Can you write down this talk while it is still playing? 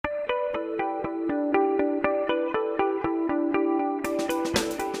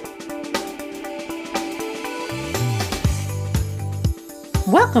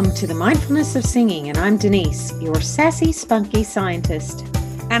Welcome to the Mindfulness of Singing, and I'm Denise, your sassy, spunky scientist.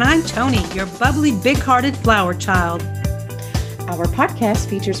 And I'm Tony, your bubbly, big-hearted flower child. Our podcast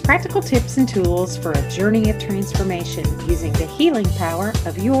features practical tips and tools for a journey of transformation using the healing power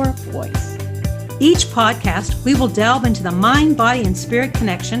of your voice. Each podcast, we will delve into the mind, body, and spirit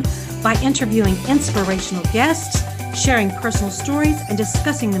connection by interviewing inspirational guests, sharing personal stories, and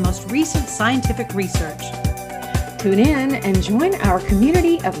discussing the most recent scientific research. Tune in and join our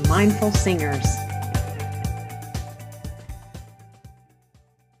community of mindful singers.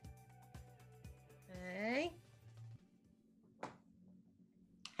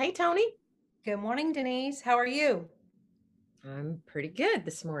 Hey, Tony. Good morning, Denise. How are you? I'm pretty good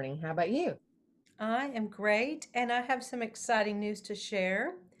this morning. How about you? I am great, and I have some exciting news to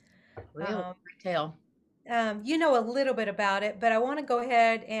share. Really? Tell. You know a little bit about it, but I want to go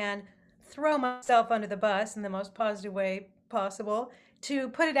ahead and throw myself under the bus in the most positive way possible to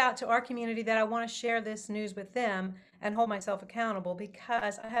put it out to our community that I want to share this news with them and hold myself accountable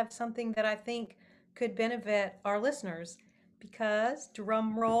because I have something that I think could benefit our listeners. Because,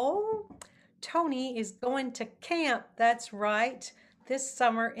 drum roll, Tony is going to camp. That's right. This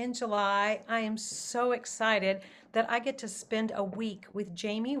summer in July, I am so excited that I get to spend a week with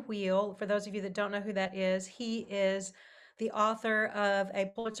Jamie Wheel. For those of you that don't know who that is, he is the author of a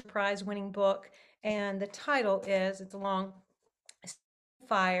Pulitzer Prize winning book. And the title is, it's a long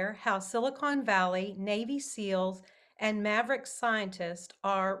Fire, How Silicon Valley, Navy SEALs, and maverick scientists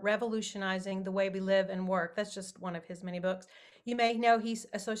are revolutionizing the way we live and work. That's just one of his many books. You may know he's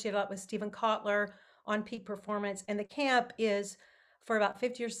associated a lot with Stephen Kotler on peak performance, and the camp is for about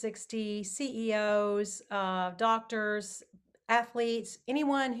 50 or 60 CEOs, doctors, athletes,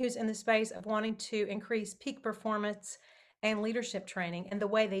 anyone who's in the space of wanting to increase peak performance and leadership training. And the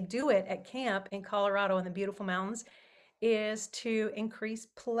way they do it at camp in Colorado in the beautiful mountains is to increase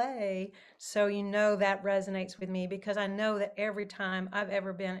play. So you know that resonates with me because I know that every time I've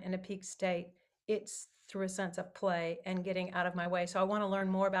ever been in a peak state, it's through a sense of play and getting out of my way. So I want to learn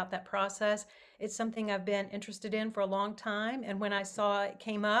more about that process. It's something I've been interested in for a long time. And when I saw it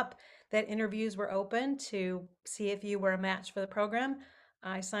came up that interviews were open to see if you were a match for the program,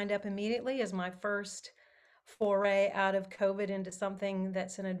 I signed up immediately as my first foray out of COVID into something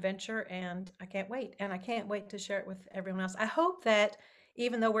that's an adventure, and I can't wait. And I can't wait to share it with everyone else. I hope that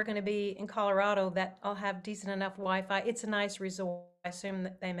even though we're going to be in Colorado, that I'll have decent enough Wi-Fi. It's a nice resort. I assume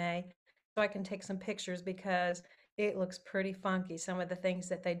that they may, so I can take some pictures because it looks pretty funky, some of the things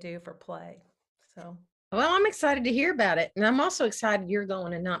that they do for play. So, well, I'm excited to hear about it. And I'm also excited you're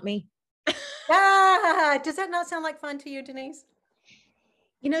going and not me. does that not sound like fun to you, Denise?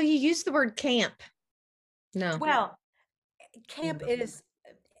 You know, you use the word camp. No. Well, camp it's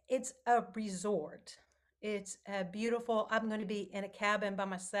a resort. It's a beautiful, I'm going to be in a cabin by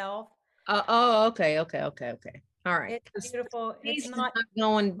myself. Okay. All right. It's beautiful. Denise It's is not. not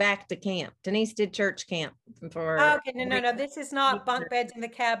going back to camp. Denise did church camp for. Okay, no. This is not bunk beds in the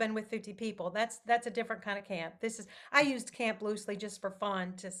cabin with 50 people. That's a different kind of camp. I used camp loosely just for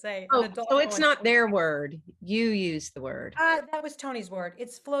fun to say an Oh, adult. so it's not their word. You use the word. That was Tony's word.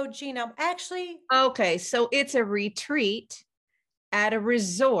 It's flow genome. Actually, Okay, so it's a retreat at a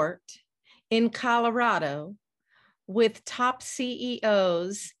resort in Colorado with top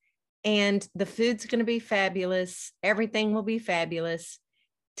CEOs, and the food's going to be fabulous. Everything will be fabulous.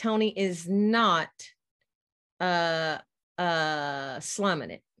 Tony is not slumming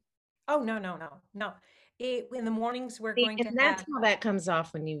it. oh no. In the mornings we're going to that's have. how that comes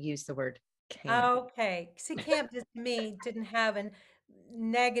off when you use the word camp. Okay. See, camp to me didn't have a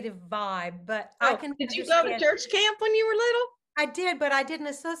negative vibe, but Oh, I can did you go to church camp when you were little? I did, but I didn't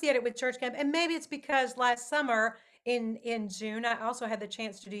associate it with church camp. And maybe it's because last summer in June, I also had the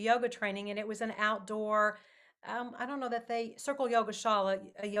chance to do yoga training, and it was an outdoor, I don't know that they Circle Yoga Shala,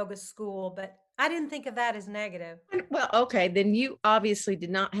 a yoga school, but I didn't think of that as negative. Well, okay, then you obviously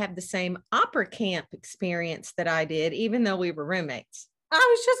did not have the same opera camp experience that I did, even though we were roommates. I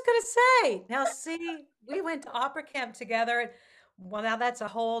was just going to say, now see, we went to opera camp together. Well, now that's a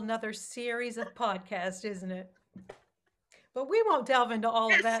whole nother series of podcasts, isn't it? But we won't delve into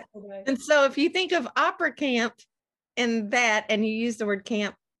all of that today. And so if you think of opera camp and you use the word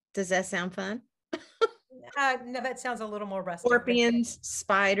camp, does that sound fun? No, that sounds a little more rustic. Scorpions,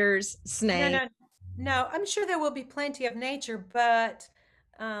 spiders, snakes. No. I'm sure there will be plenty of nature, but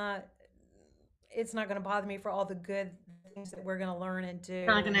it's not going to bother me for all the good things that we're going to learn and do. It's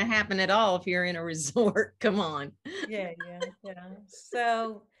not going to happen at all if you're in a resort. Come on. Yeah.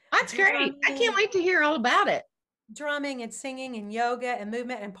 So that's great. I can't wait to hear all about it. drumming and singing and yoga and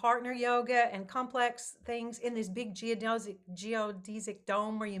movement and partner yoga and complex things in this big geodesic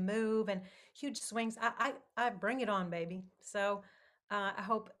dome where you move and huge swings. I bring it on, baby. So I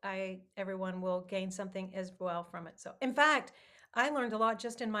hope everyone will gain something as well from it. So in fact, I learned a lot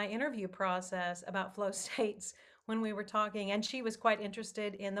just in my interview process about flow states when we were talking, and she was quite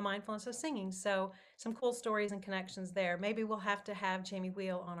interested in the mindfulness of singing. So some cool stories and connections there. Maybe we'll have to have Jamie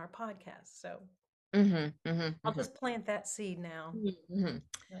Wheel on our podcast. So Mm-hmm, mm-hmm, I'll mm-hmm, just plant that seed now. mm-hmm.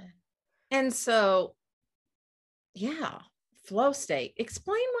 So, And so, yeah, flow state.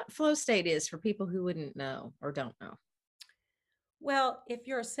 Explain what flow state is for people who wouldn't know or don't know. well, if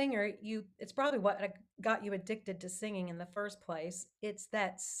you're a singer, it's probably what got you addicted to singing in the first place. It's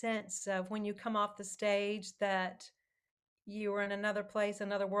that sense of when you come off the stage that you were in another place,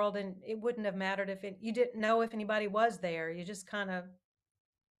 another world, and it wouldn't have mattered if you didn't know if anybody was there. You just kind of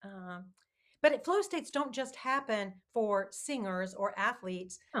um, but flow states don't just happen for singers or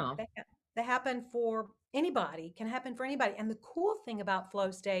athletes. Oh, They, they happen for anybody, can happen for anybody. And the cool thing about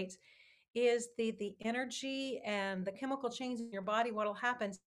flow states is the energy and the chemical change in your body. What'll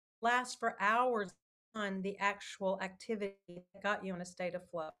happen lasts for hours on the actual activity that got you in a state of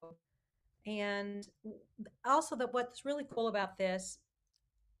flow. And also, that what's really cool about this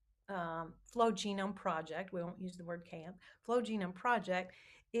Flow Genome Project, we won't use the word camp, Flow Genome Project,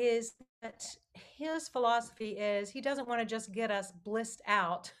 is that his philosophy is he doesn't want to just get us blissed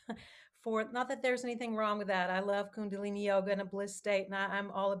out for, not that there's anything wrong with that. I love Kundalini Yoga and a bliss state, and I'm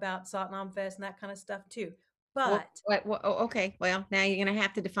all about Satnam Fest and that kind of stuff too. well, But, oh, okay. Well, now you're going to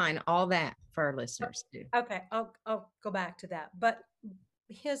have to define all that for our listeners too. okay, I'll go back to that. But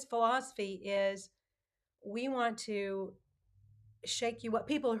his philosophy is we want to shake you up,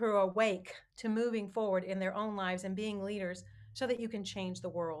 people who are awake to moving forward in their own lives and being leaders so that you can change the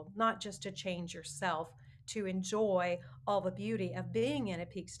world, not just to change yourself, to enjoy all the beauty of being in a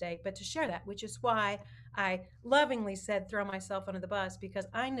peak state, but to share that, which is why I lovingly said throw myself under the bus, because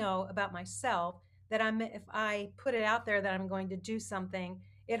I know about myself that if I put it out there that I'm going to do something,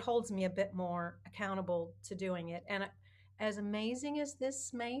 it holds me a bit more accountable to doing it. And as amazing as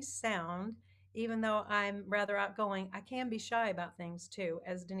this may sound, even though I'm rather outgoing, I can be shy about things too,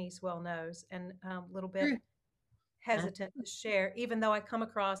 as Denise well knows, and a little bit True. Uh, hesitant to share, even though I come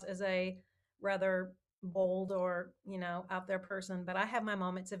across as a rather bold or, out there person. But I have my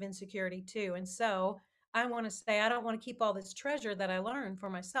moments of insecurity too. And so I want to say, I don't want to keep all this treasure that I learned for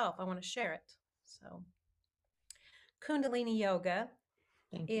myself. I want to share it. So, Kundalini Yoga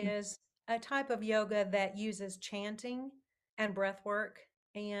Thank you. is a type of yoga that uses chanting and breath work.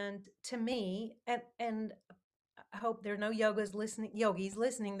 And to me, and I hope there are no yogis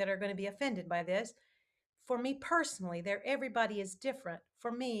listening that are going to be offended by this. For me personally, everybody is different.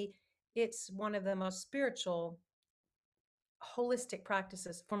 For me, it's one of the most spiritual, holistic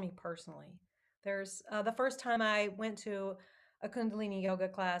practices for me personally. There's the first time I went to a Kundalini yoga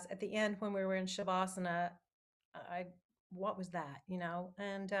class at the end when we were in Shavasana, I what was that,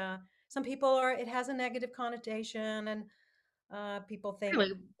 And some people it has a negative connotation, and people think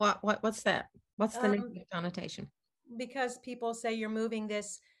Really, what's that? What's the um, negative connotation? because people say you're moving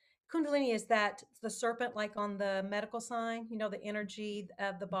this. Kundalini is that the serpent, like on the medical sign, the energy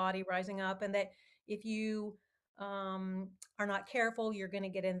of the body rising up, and that if you are not careful, you're going to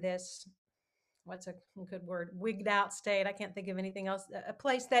get in this, what's a good word, wigged out state. I can't think of anything else. A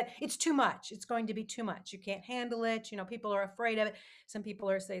place that it's too much. It's going to be too much. You can't handle it. People are afraid of it. Some people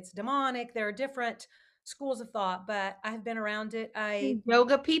say it's demonic. There are different schools of thought, but I've been around it.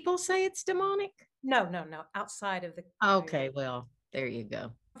 Yoga people say it's demonic. No, no, no, outside of the Okay, well, there you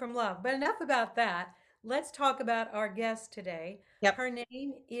go. from love. But enough about that. Let's talk about our guest today. Yep. Her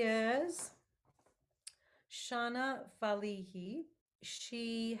name is Shauna Fallihee.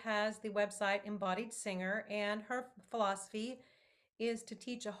 She has the website Embodied Singer, and her philosophy is to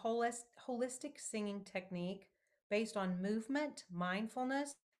teach a holistic singing technique based on movement,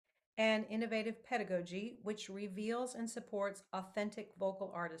 mindfulness, and innovative pedagogy, which reveals and supports authentic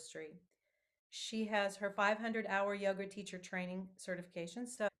vocal artistry. She has her 500-hour yoga teacher training certification.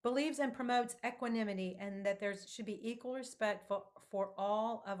 So believes and promotes equanimity and that there should be equal respect for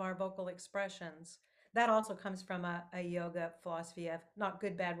all of our vocal expressions. That also comes from a yoga philosophy of not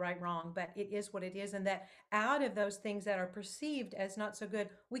good, bad, right, wrong, but it is what it is. And that out of those things that are perceived as not so good,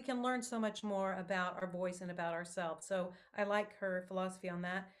 we can learn so much more about our voice and about ourselves. So I like her philosophy on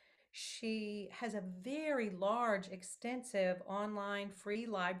that. She has a very large, extensive online free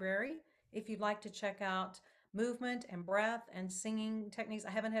library if you'd like to check out movement and breath and singing techniques.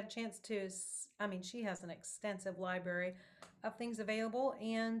 I haven't had a chance to, I mean, she has an extensive library of things available,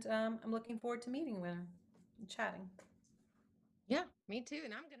 and I'm looking forward to meeting with her. chatting. Yeah, me too.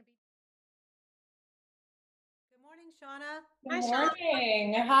 And I'm going to be. Good morning, Shauna. Hi, Good Shauna.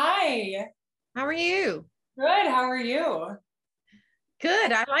 morning. Hi. How are you? Good. How are you?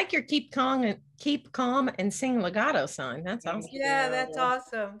 Good. I like your keep calm and sing legato sign. That's Thank awesome. Yeah, that's you.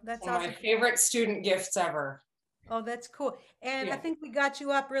 awesome. That's One of my awesome. favorite student gifts ever. Oh, that's cool. And I Yeah. think we got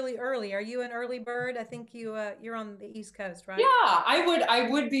you up really early. Are you an early bird? I think you're on the East Coast, Yeah, right? I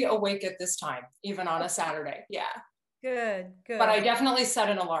would be awake at this time, even on a Saturday. Yeah. Good, But I good. definitely set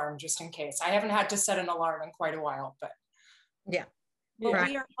an alarm just in case. I haven't had to set an alarm in quite a while, but Yeah. Well, yeah. Right.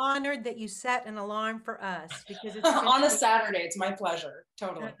 we are honored that you set an alarm for us because On a Saturday, it's my pleasure.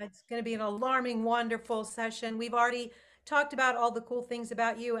 Totally. it's going to be an alarming, wonderful session. We've already talked about all the cool things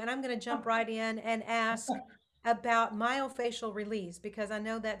about you, and I'm going to jump right in and ask about myofascial release because I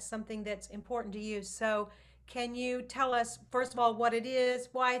know that's something that's important to you. So, can you tell us first of all what it is,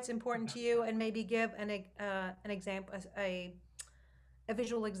 why it's important to you, and maybe give an example, a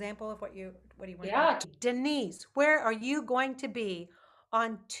visual example of what do you want to Yeah. do? Denise, where are you going to be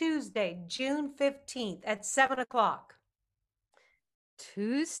on Tuesday, June 15th at 7 o'clock?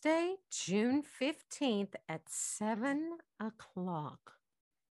 Tuesday, June 15th at 7 o'clock.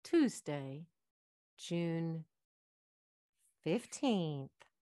 Tuesday, June 15th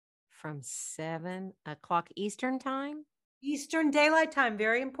from 7 o'clock Eastern time. Eastern Daylight Time,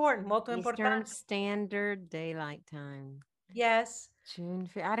 very important. Molto Eastern importante. Standard Daylight Time. Yes.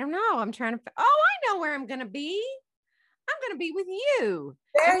 I don't know. I'm trying to. Oh, I know where I'm going to be. I'm going to be with you.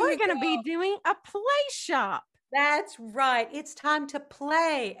 There And we're you going go. to be doing a play shop. That's right. It's time to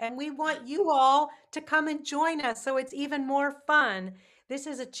play, and we want you all to come and join us so it's even more fun. This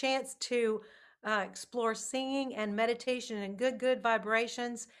is a chance to explore singing and meditation and good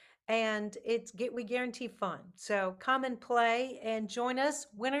vibrations, and we guarantee fun. So come and play and join us.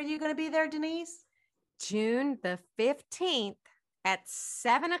 When are you going to be there, Denise? June the 15th at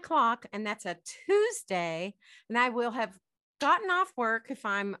 7 o'clock. And that's a Tuesday. And I will have gotten off work if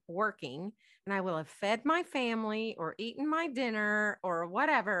I'm working. And I will have fed my family or eaten my dinner or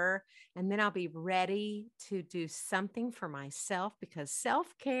whatever. And then I'll be ready to do something for myself because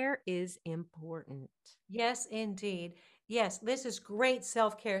self-care is important. Yes, indeed. Yes, this is great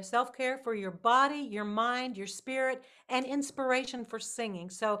self-care. Self-care for your body, your mind, your spirit, and inspiration for singing.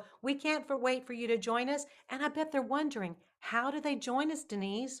 So we can't wait for you to join us. And I bet they're wondering, how do they join us,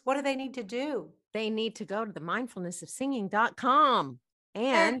 Denise? What do they need to do? They need to go to the mindfulnessofsinging.com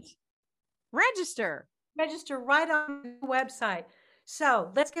And and register. register right on the website.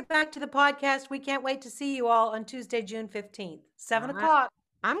 So let's get back to the podcast. We can't wait to see you all on Tuesday, June 15th, 7 o'clock.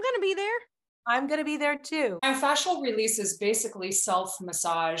 I'm going to be there. I'm going to be there too. Myofascial release is basically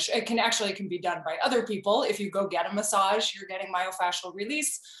self-massage. It can be done by other people. If you go get a massage, you're getting myofascial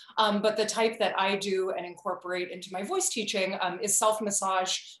release. But the type that I do and incorporate into my voice teaching is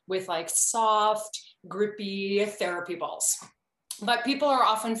self-massage with like soft, grippy therapy balls. But people are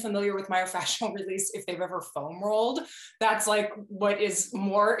often familiar with myofascial release if they've ever foam rolled. That's like what is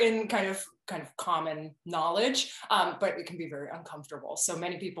more in kind of common knowledge, but it can be very uncomfortable. So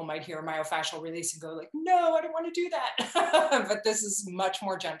many people might hear myofascial release and go like, no, I don't want to do that. But this is much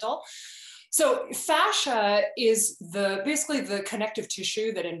more gentle. So fascia is basically the connective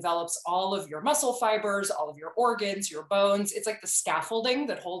tissue that envelops all of your muscle fibers, all of your organs, your bones. It's like the scaffolding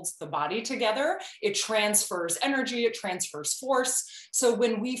that holds the body together. It transfers energy, it transfers force. So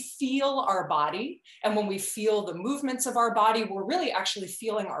when we feel our body and when we feel the movements of our body, we're really actually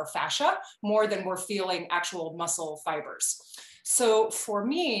feeling our fascia more than we're feeling actual muscle fibers. So for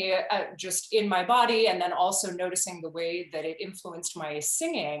me, just in my body and then also noticing the way that it influenced my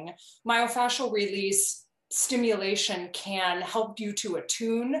singing, myofascial release stimulation can help you to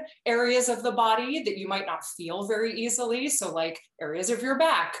attune areas of the body that you might not feel very easily. So like areas of your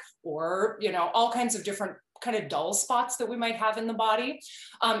back or, all kinds of different kind of dull spots that we might have in the body.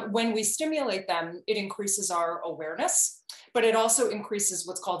 When we stimulate them, it increases our awareness. But it also increases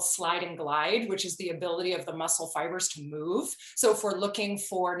what's called slide and glide, which is the ability of the muscle fibers to move. So if we're looking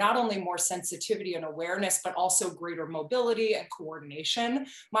for not only more sensitivity and awareness, but also greater mobility and coordination,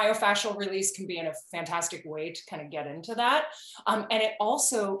 myofascial release can be in a fantastic way to kind of get into that. And it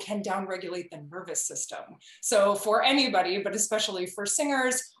also can downregulate the nervous system. So for anybody, but especially for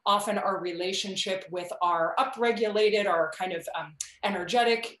singers, often our relationship with our upregulated, our kind of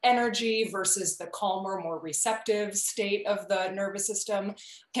energetic energy versus the calmer, more receptive state of the nervous system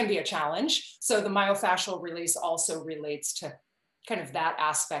can be a challenge. So the myofascial release also relates to kind of that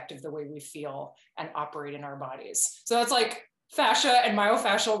aspect of the way we feel and operate in our bodies. So that's like fascia and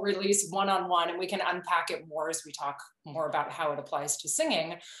myofascial release one-on-one, and we can unpack it more as we talk more about how it applies to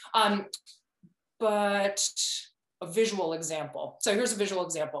singing. but a visual example. So here's a visual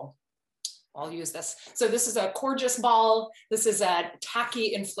example. I'll use this. So this is a Coregeous ball. This is a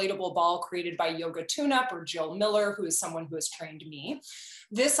tacky inflatable ball created by Yoga Tune-Up or Jill Miller, who is someone who has trained me.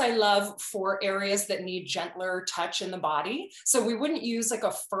 This I love for areas that need gentler touch in the body. So we wouldn't use like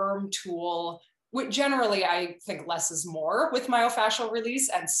a firm tool. Generally, I think less is more with myofascial release,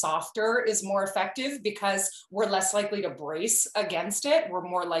 and softer is more effective because we're less likely to brace against it. We're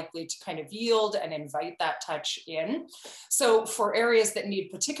more likely to kind of yield and invite that touch in. So for areas that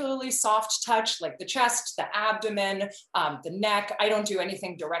need particularly soft touch, like the chest, the abdomen, the neck, I don't do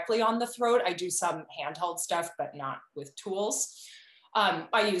anything directly on the throat. I do some handheld stuff, but not with tools.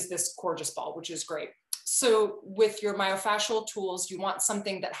 I use this Coregeous ball, which is great. So with your myofascial tools, you want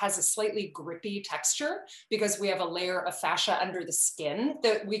something that has a slightly grippy texture because we have a layer of fascia under the skin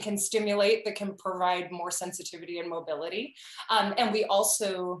that we can stimulate, that can provide more sensitivity and mobility. And we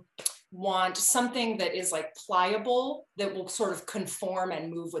also want something that is like pliable, that will sort of conform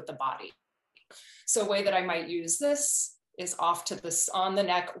and move with the body. So a way that I might use this is off to this, on the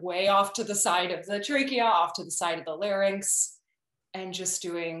neck, way off to the side of the trachea, off to the side of the larynx, and just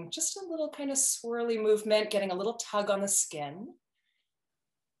doing just a little kind of swirly movement, getting a little tug on the skin.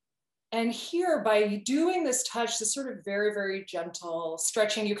 And here, by doing this touch, this sort of very, very gentle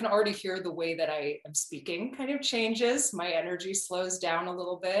stretching, you can already hear the way that I am speaking kind of changes. My energy slows down a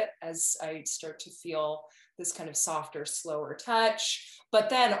little bit as I start to feel this kind of softer, slower touch. But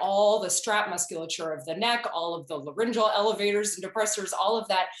then all the strap musculature of the neck, all of the laryngeal elevators and depressors, all of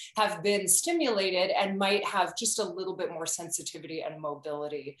that have been stimulated and might have just a little bit more sensitivity and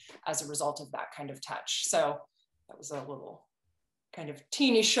mobility as a result of that kind of touch. So that was a little kind of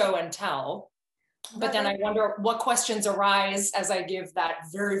teeny show and tell. But then I wonder what questions arise as I give that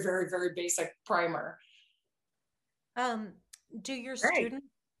very, very, very basic primer. Do your students,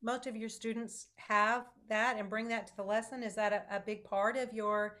 most of your students have that and bring that to the lesson? Is that a big part of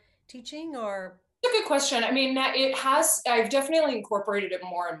your teaching, or? It's a good question. I mean, it has, I've definitely incorporated it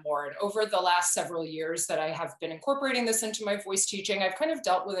more and more. And over the last several years that I have been incorporating this into my voice teaching, I've kind of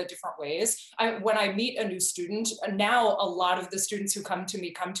dealt with it different ways. When I meet a new student, now a lot of the students who come to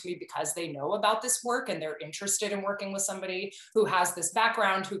me because they know about this work and they're interested in working with somebody who has this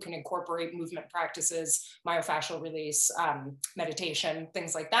background, who can incorporate movement practices, myofascial release, meditation,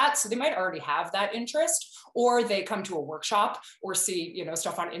 things like that. So they might already have that interest, or they come to a workshop or see, you know,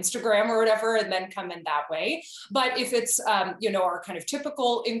 stuff on Instagram or whatever, and then come in that way. But if it's, you know, our kind of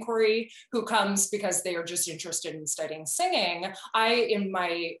typical inquiry who comes because they are just interested in studying singing, in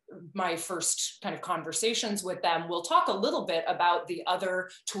my first kind of conversations with them, will talk a little bit about the other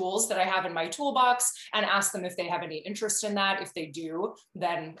tools that I have in my toolbox and ask them if they have any interest in that. If they do,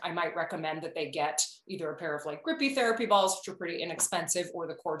 then I might recommend that they get either a pair of like grippy therapy balls, which are pretty inexpensive, or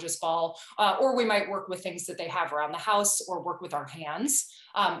the Coregeous ball, or we might work with things that they have around the house or work with our hands.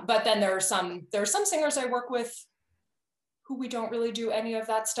 But then there are some singers I work with who we don't really do any of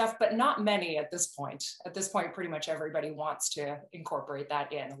that stuff, but not many at this point. At this point, pretty much everybody wants to incorporate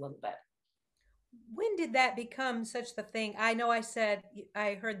that in a little bit. When did that become such the thing? I know I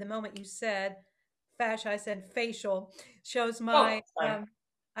heard the moment you said fascia, I said facial, shows my,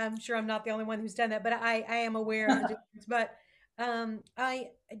 I'm sure I'm not the only one who's done that, but I am aware of the difference. But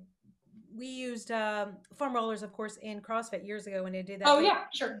we used foam rollers, of course, in CrossFit years ago when they did that. Oh, yeah,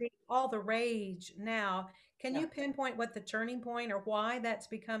 sure. All the rage now. Can you pinpoint what the turning point or why that's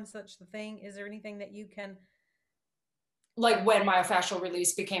become such the thing? Is there anything that you can? Like when myofascial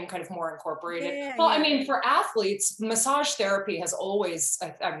release became kind of more incorporated. I mean, for athletes, massage therapy has always,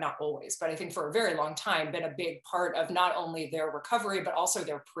 not always, but I think for a very long time, been a big part of not only their recovery, but also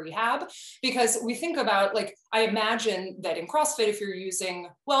their prehab. Because we think about, like, I imagine that in CrossFit, if you're using,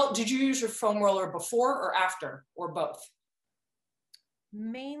 well, did you use your foam roller before or after, or both?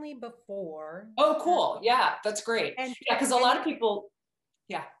 Mainly before. Oh, cool. Yeah, that's great. And yeah, because a lot of people,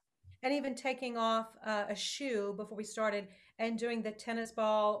 yeah. And even taking off a shoe before we started and doing the tennis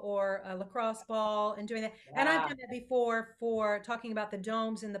ball or a lacrosse ball and doing that. Yeah. And I've done that before for talking about the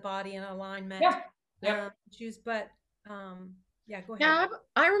domes in the body and alignment. Yeah. Shoes, but yeah, go ahead. Yeah,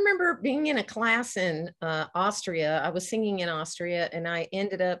 I remember being in a class in Austria. I was singing in Austria, and I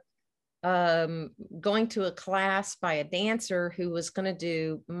ended up going to a class by a dancer who was going to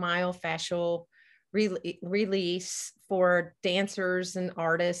do myofascial release for dancers and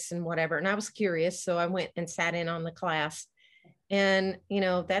artists and whatever. And I was curious, so I went and sat in on the class. And, you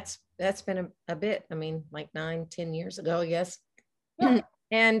know, that's been a bit, I mean, like 9-10 years ago, I guess. Yeah.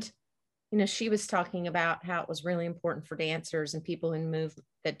 And, you know, she was talking about how it was really important for dancers and people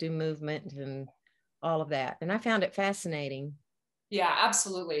that do movement and all of that. And I found it fascinating. Yeah,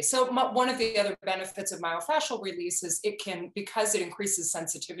 absolutely. So one of the other benefits of myofascial release is it can, because it increases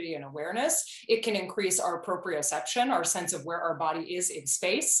sensitivity and awareness, it can increase our proprioception, our sense of where our body is in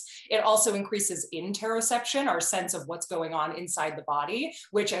space. It also increases interoception, our sense of what's going on inside the body,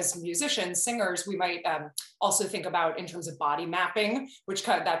 which as musicians, singers, we might also think about in terms of body mapping, which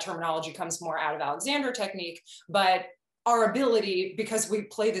that terminology comes more out of Alexander technique. But our ability, because we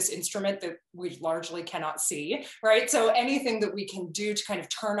play this instrument that we largely cannot see, right? So anything that we can do to kind of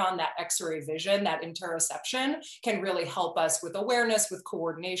turn on that X-ray vision, that interoception, can really help us with awareness, with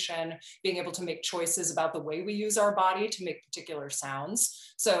coordination, being able to make choices about the way we use our body to make particular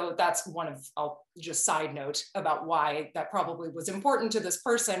sounds. So that's one of, I'll just side note about why that probably was important to this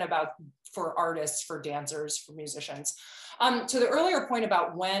person, about for artists, for dancers, for musicians. To the earlier point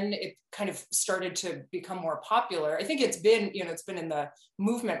about when it kind of started to become more popular, I think it's been, it's been in the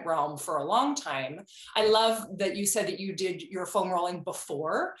movement realm for a long time. I love that you said that you did your foam rolling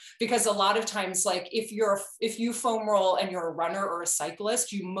before, because a lot of times, like if you foam roll and you're a runner or a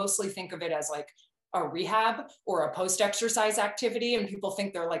cyclist, you mostly think of it as like a rehab or a post-exercise activity, and people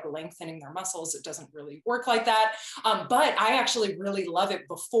think they're like lengthening their muscles. It doesn't really work like that. But I actually really love it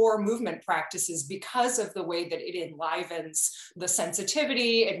before movement practices because of the way that it enlivens the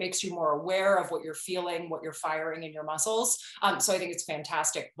sensitivity. It makes you more aware of what you're feeling, what you're firing in your muscles. So I think it's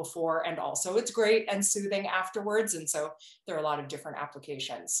fantastic before, and also it's great and soothing afterwards. And so there are a lot of different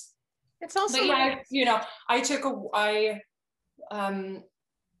applications. It's also, but yeah,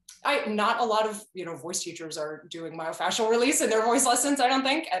 not a lot of, voice teachers are doing myofascial release in their voice lessons, I don't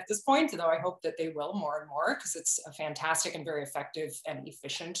think, at this point, though I hope that they will more and more, because it's a fantastic and very effective and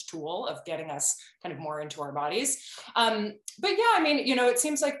efficient tool of getting us kind of more into our bodies. But yeah, I mean, it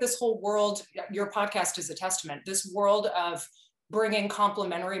seems like this whole world, your podcast is a testament, this world of bringing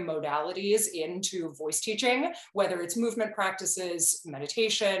complementary modalities into voice teaching, whether it's movement practices,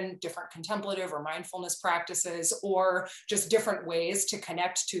 meditation, different contemplative or mindfulness practices, or just different ways to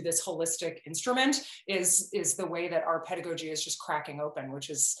connect to this holistic instrument is the way that our pedagogy is just cracking open, which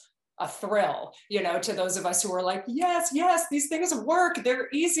is a thrill, to those of us who are like, yes, these things work. They're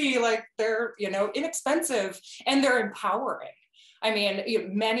easy, like they're, inexpensive, and they're empowering. I mean,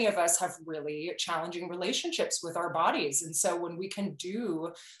 many of us have really challenging relationships with our bodies. And so when we can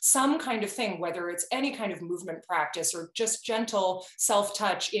do some kind of thing, whether it's any kind of movement practice or just gentle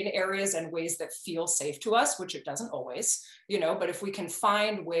self-touch in areas and ways that feel safe to us, which it doesn't always, but if we can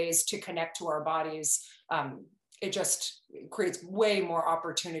find ways to connect to our bodies, it just creates way more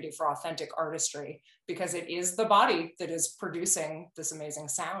opportunity for authentic artistry, because it is the body that is producing this amazing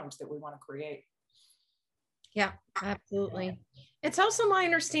sound that we want to create. Yeah, absolutely. It's also my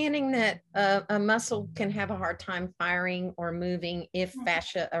understanding that a muscle can have a hard time firing or moving if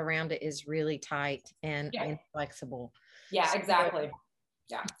fascia around it is really tight and inflexible. Yeah, exactly.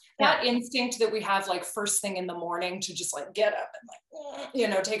 Yeah. That instinct that we have like first thing in the morning to just like get up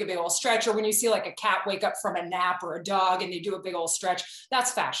and like, take a big old stretch, or when you see like a cat wake up from a nap or a dog and they do a big old stretch,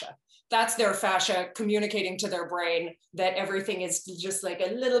 that's fascia. That's their fascia communicating to their brain that everything is just like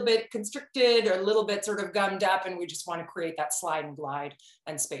a little bit constricted or a little bit sort of gummed up, and we just want to create that slide and glide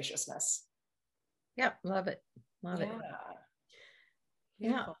and spaciousness. Yep, love it. Love it.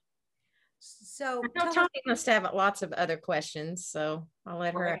 Yeah. So I know Tony must have lots of other questions, so I'll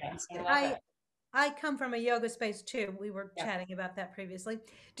let her ask. I come from a yoga space too. We were chatting about that previously.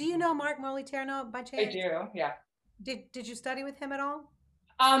 Do you know Mark Moliterno by chance? I do, yeah. Did you study with him at all?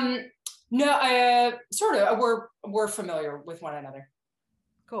 No, sort of. We're familiar with one another.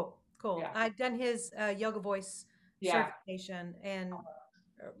 Cool. Yeah. I've done his yoga voice certification and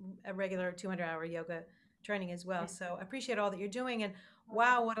a regular 200-hour yoga training as well. So I appreciate all that you're doing, and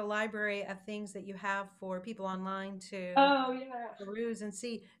wow, what a library of things that you have for people online to peruse and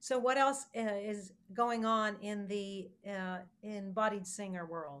see. So what else is going on in the embodied singer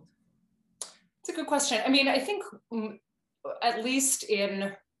world? It's a good question. I mean, I think at least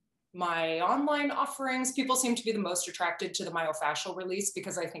in my online offerings, people seem to be the most attracted to the myofascial release,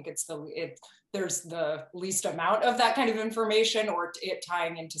 because I think there's the least amount of that kind of information or it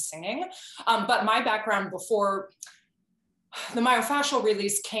tying into singing. But my background before the myofascial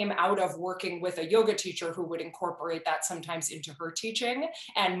release came out of working with a yoga teacher who would incorporate that sometimes into her teaching,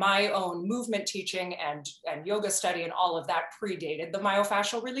 and my own movement teaching and yoga study and all of that predated the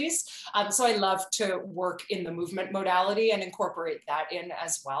myofascial release. So I love to work in the movement modality and incorporate that in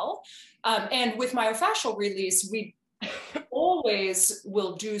as well. And with myofascial release, always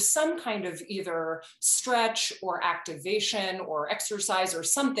will do some kind of either stretch or activation or exercise or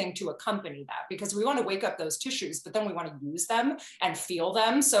something to accompany that, because we want to wake up those tissues, but then we want to use them and feel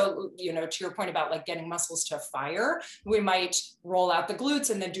them. So, you know, to your point about like getting muscles to fire, we might roll out the glutes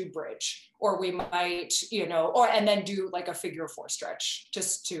and then do bridge. Or we might, you know, and then do like a figure 4 stretch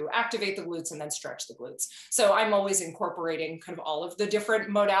just to activate the glutes and then stretch the glutes. So I'm always incorporating kind of all of the different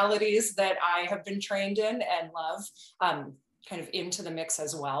modalities that I have been trained in and love kind of into the mix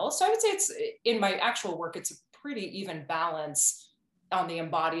as well. So I would say it's, in my actual work, it's a pretty even balance on the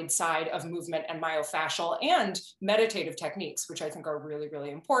embodied side of movement and myofascial and meditative techniques, which I think are really,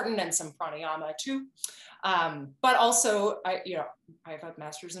 really important, and some pranayama too. But also, I have a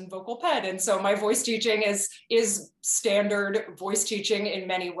master's in vocal ped, and so my voice teaching is standard voice teaching in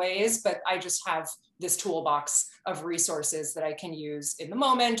many ways, but I just have this toolbox of resources that I can use in the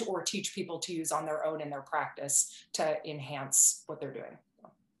moment or teach people to use on their own in their practice to enhance what they're doing.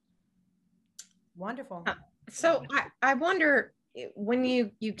 Wonderful. So I wonder, when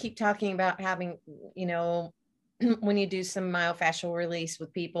you keep talking about having, you know, when you do some myofascial release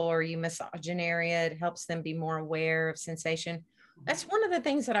with people or you massage an area, it helps them be more aware of sensation. That's one of the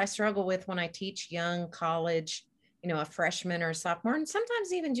things that I struggle with when I teach young college, you know, a freshman or a sophomore, and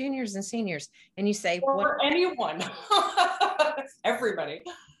sometimes even juniors and seniors. And you say, or anyone, everybody.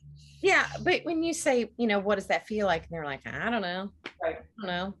 Yeah, but when you say, you know, what does that feel like? And they're like, I don't know. Right. I don't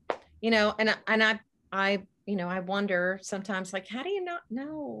know. You know, and I you know, I wonder sometimes, like, how do you not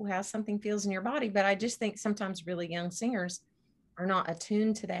know how something feels in your body? But I just think sometimes really young singers are not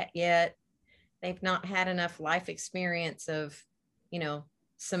attuned to that yet. They've not had enough life experience of, you know,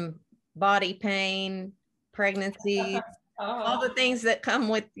 some body pain, pregnancy, all the things that come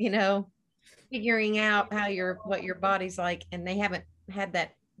with, you know, figuring out how what your body's like. And they haven't had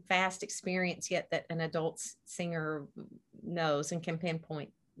that vast experience yet that an adult singer knows and can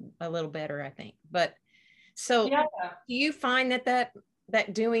pinpoint a little better, I think. But so yeah. do you find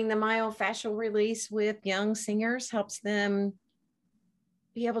that doing the myofascial release with young singers helps them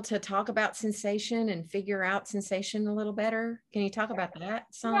be able to talk about sensation and figure out sensation a little better? Can you talk about that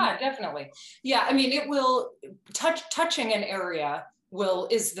some? Yeah, definitely. Yeah, I mean, it will touching an area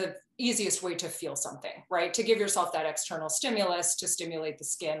is the easiest way to feel something, right? To give yourself that external stimulus to stimulate the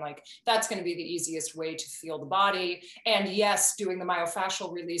skin, like that's going to be the easiest way to feel the body. And yes, doing the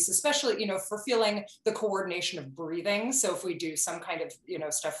myofascial release, especially, you know, for feeling the coordination of breathing. So if we do some kind of, you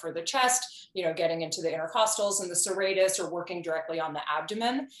know, stuff for the chest, you know, getting into the intercostals and the serratus or working directly on the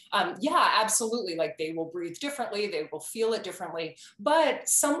abdomen. Yeah, absolutely. Like they will breathe differently. They will feel it differently, but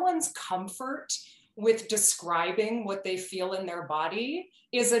someone's comfort with describing what they feel in their body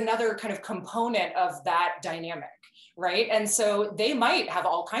is another kind of component of that dynamic, right? And so they might have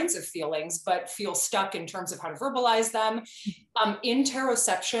all kinds of feelings, but feel stuck in terms of how to verbalize them.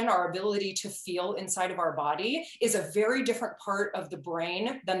 Interoception, our ability to feel inside of our body, is a very different part of the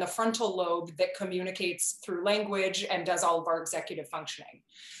brain than the frontal lobe that communicates through language and does all of our executive functioning.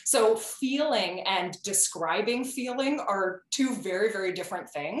 So feeling and describing feeling are two very, very different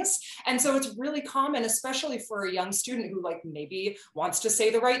things. And so it's really common, especially for a young student who like maybe wants to say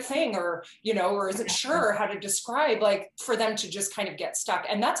the right thing or, you know, or isn't sure how to describe, like for them to just kind of get stuck.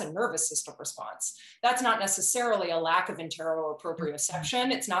 And that's a nervous system response. That's not necessarily a lack of intero or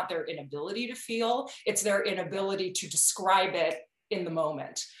proprioception. It's not their inability to feel, it's their inability to describe it in the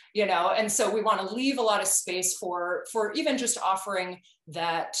moment, you know? And so we want to leave a lot of space for even just offering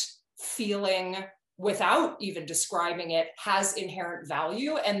that feeling without even describing it has inherent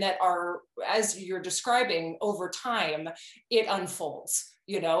value, and that as you're describing over time, it unfolds,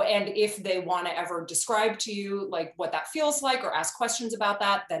 you know, and if they want to ever describe to you like what that feels like or ask questions about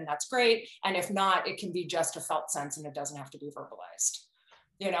that, then that's great. And if not, it can be just a felt sense and it doesn't have to be verbalized,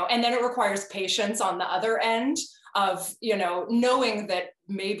 you know, and then it requires patience on the other end of, you know, knowing that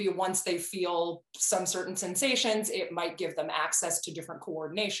maybe once they feel some certain sensations, it might give them access to different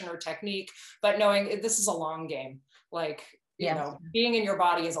coordination or technique, but knowing this is a long game, like, you know, being in your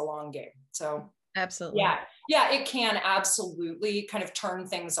body is a long game. So absolutely. Yeah, it can absolutely kind of turn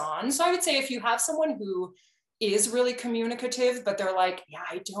things on. So I would say if you have someone who is really communicative, but they're like,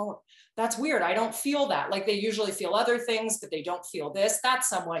 yeah, that's weird. I don't feel that. Like they usually feel other things, but they don't feel this. That's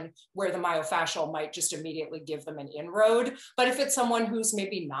someone where the myofascial might just immediately give them an inroad. But if it's someone who's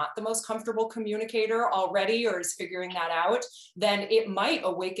maybe not the most comfortable communicator already or is figuring that out, then it might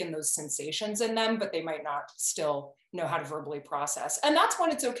awaken those sensations in them, but they might not still know how to verbally process. And that's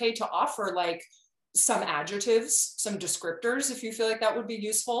when it's okay to offer like some adjectives, some descriptors, if you feel like that would be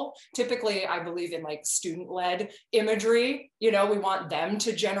useful. Typically, I believe in like student-led imagery. We want them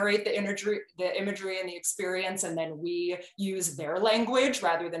to generate the imagery and the experience, and then we use their language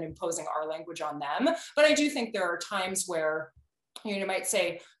rather than imposing our language on them. But I do think there are times where you might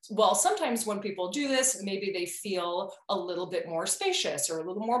say, well, sometimes when people do this, maybe they feel a little bit more spacious or a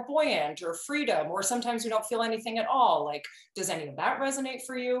little more buoyant or freedom, or sometimes we don't feel anything at all. Like, does any of that resonate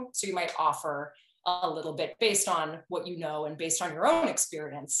for you? So you might offer a little bit based on what you know and based on your own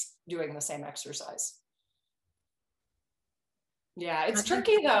experience doing the same exercise. Yeah, it's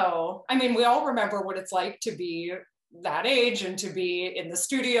tricky though. I mean, we all remember what it's like to be that age and to be in the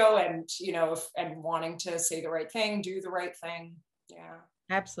studio and, and wanting to say the right thing, do the right thing. Yeah.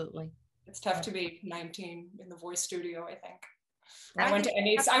 Absolutely. It's tough to be 19 in the voice studio, I think. I went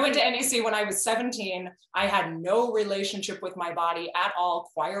to NEC when I was 17. I had no relationship with my body at all.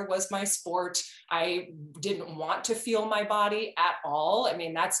 Choir was my sport. I didn't want to feel my body at all. I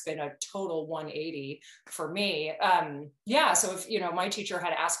mean, that's been a total 180 for me. So if, my teacher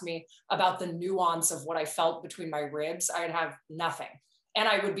had asked me about the nuance of what I felt between my ribs, I'd have nothing. And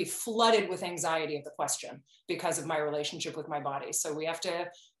I would be flooded with anxiety of the question because of my relationship with my body. So we have to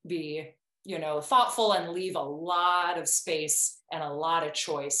be thoughtful and leave a lot of space and a lot of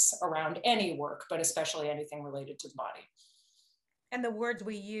choice around any work, but especially anything related to the body. And the words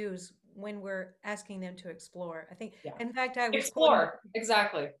we use when we're asking them to explore. I think, yeah. In fact, I was explore.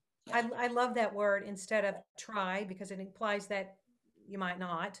 Exactly. I love that word instead of try, because it implies that you might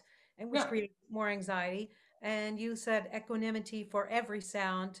not, and which creates more anxiety. And you said equanimity for every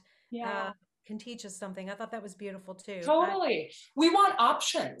sound. Can teach us something. I thought that was beautiful too. Totally. We want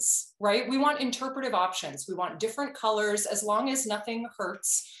options, right? We want interpretive options. We want different colors, as long as nothing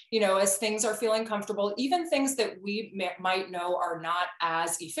hurts, as things are feeling comfortable, even things that we might know are not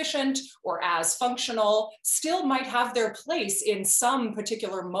as efficient or as functional, still might have their place in some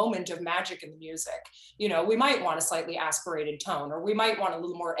particular moment of magic in the music. We might want a slightly aspirated tone, or we might want a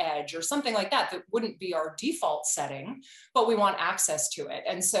little more edge or something like that wouldn't be our default setting, but we want access to it.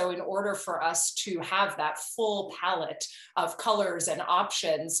 And so in order for us to have that full palette of colors and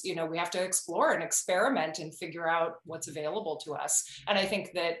options, we have to explore and experiment and figure out what's available to us. And I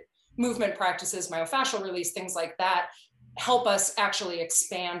think that movement practices, myofascial release, things like that, help us actually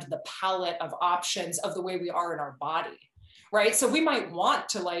expand the palette of options of the way we are in our body, right? So we might want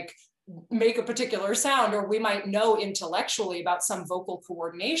to make a particular sound, or we might know intellectually about some vocal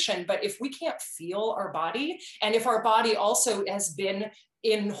coordination, but if we can't feel our body, and if our body also has been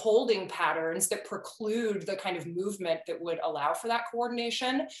in holding patterns that preclude the kind of movement that would allow for that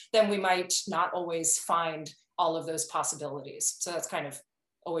coordination, then we might not always find all of those possibilities. So that's kind of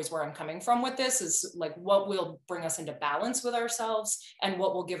always where I'm coming from with this, is what will bring us into balance with ourselves and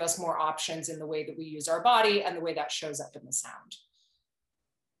what will give us more options in the way that we use our body and the way that shows up in the sound.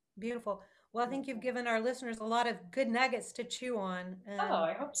 Beautiful. Well, I think you've given our listeners a lot of good nuggets to chew on.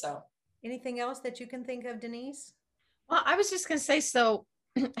 I hope so. Anything else that you can think of, Denise? Well, I was just going to say, so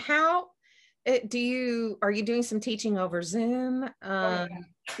how are you doing some teaching over Zoom?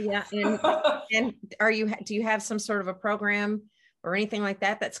 Yeah. And do you have some sort of a program or anything like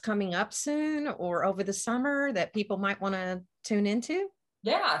that that's coming up soon or over the summer that people might want to tune into?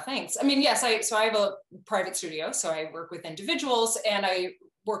 Yeah, thanks. I mean, yes, so I have a private studio, so I work with individuals, and I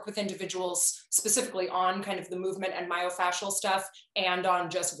work with individuals specifically on kind of the movement and myofascial stuff, and on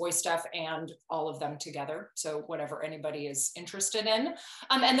just voice stuff, and all of them together. So whatever anybody is interested in.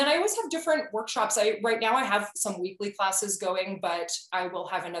 And then I always have different workshops. Right now I have some weekly classes going, but I will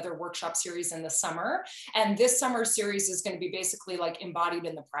have another workshop series in the summer. And this summer series is going to be basically embodied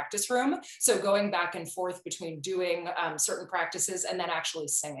in the practice room. So going back and forth between doing certain practices and then actually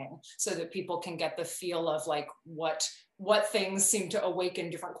singing, so that people can get the feel of what things seem to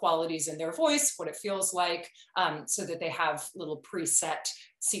awaken different qualities in their voice, what it feels like, so that they have little preset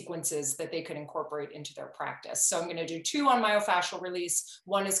sequences that they could incorporate into their practice. So I'm going to do 2 on myofascial release.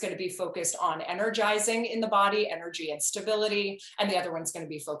 One is going to be focused on energizing in the body, energy and stability, and the other one's going to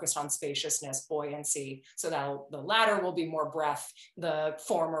be focused on spaciousness, buoyancy. So that the latter will be more breath, the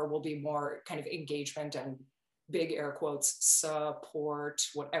former will be more kind of engagement and, big air quotes, support,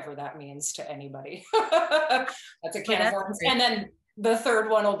 whatever that means to anybody. That's a can of worms. And then the third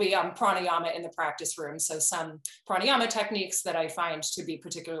one will be pranayama in the practice room. So some pranayama techniques that I find to be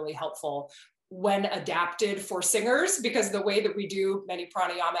particularly helpful when adapted for singers, because the way that we do many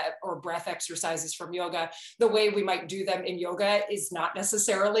pranayama or breath exercises from yoga, the way we might do them in yoga is not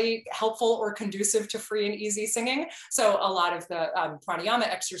necessarily helpful or conducive to free and easy singing. So a lot of the pranayama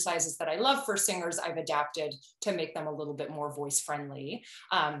exercises that I love for singers, I've adapted to make them a little bit more voice friendly.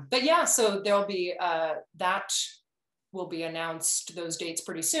 But yeah, so there'll be, that will be announced, those dates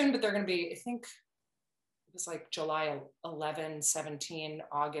pretty soon, but they're going to be, I think, it was like July 11, 17,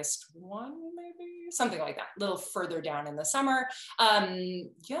 August 1, maybe something like that, a little further down in the summer.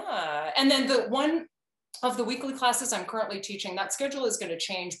 Yeah. And then the one of the weekly classes I'm currently teaching, that schedule is going to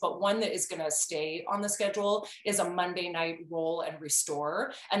change, but one that is going to stay on the schedule is a Monday night roll and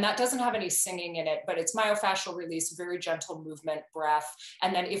restore. And that doesn't have any singing in it, but it's myofascial release, very gentle movement, breath.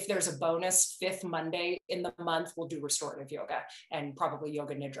 And then if there's a bonus 5th Monday in the month, we'll do restorative yoga and probably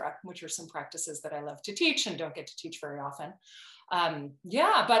yoga nidra, which are some practices that I love to teach and don't get to teach very often.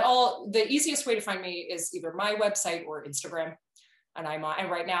 Yeah, but the easiest way to find me is either my website or Instagram. And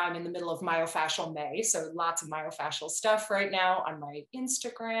right now I'm in the middle of myofascial May. So lots of myofascial stuff right now on my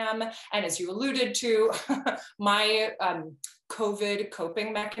Instagram. And as you alluded to, my COVID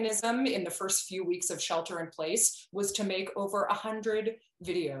coping mechanism in the first few weeks of shelter in place was to make over 100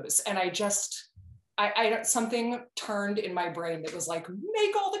 videos. And something turned in my brain that was like,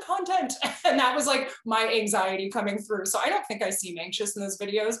 make all the content. And that was like my anxiety coming through. So I don't think I seem anxious in those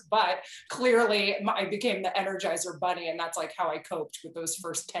videos, but clearly I became the Energizer Bunny. And that's like how I coped with those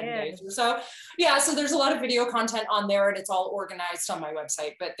first 10 days or so. Yeah, so there's a lot of video content on there and it's all organized on my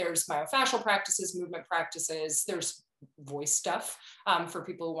website, but there's myofascial practices, movement practices, there's voice stuff for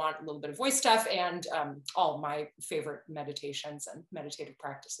people who want a little bit of voice stuff, and all my favorite meditations and meditative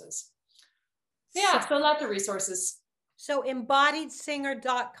practices. Yeah, so lots of resources. So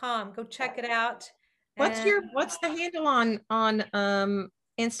embodiedsinger.com, go check it out. What's the handle on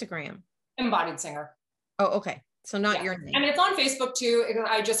Instagram? Embodied Singer. Oh, okay. So not your name. And it's on Facebook too.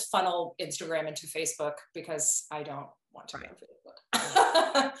 I just funnel Instagram into Facebook because I don't want to be on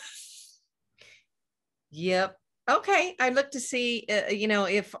Facebook. Yep. Okay. I look to see,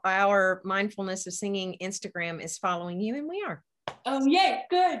 if our Mindfulness of Singing Instagram is following you, and we are. Oh, yay.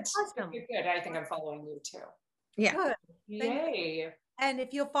 Good. Awesome. Good. I think I'm following you too. Yeah. Good. Yay. And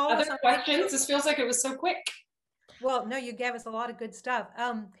if you'll follow us Other on questions? This feels like it was so quick. Well, no, you gave us a lot of good stuff.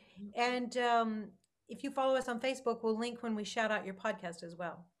 If you follow us on Facebook, we'll link when we shout out your podcast as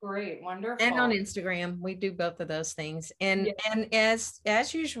well. Great. Wonderful. And on Instagram, we do both of those things. And as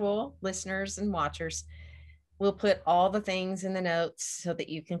usual, listeners and watchers, we'll put all the things in the notes so that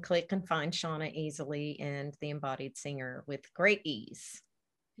you can click and find Shauna easily and the Embodied Singer with great ease.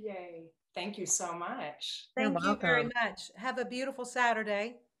 Yay. Thank you so much. Thank you very much. Have a beautiful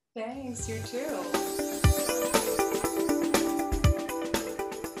Saturday. Thanks. You too.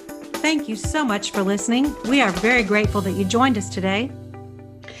 Thank you so much for listening. We are very grateful that you joined us today.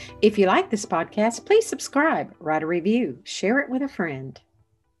 If you like this podcast, please subscribe, write a review, share it with a friend.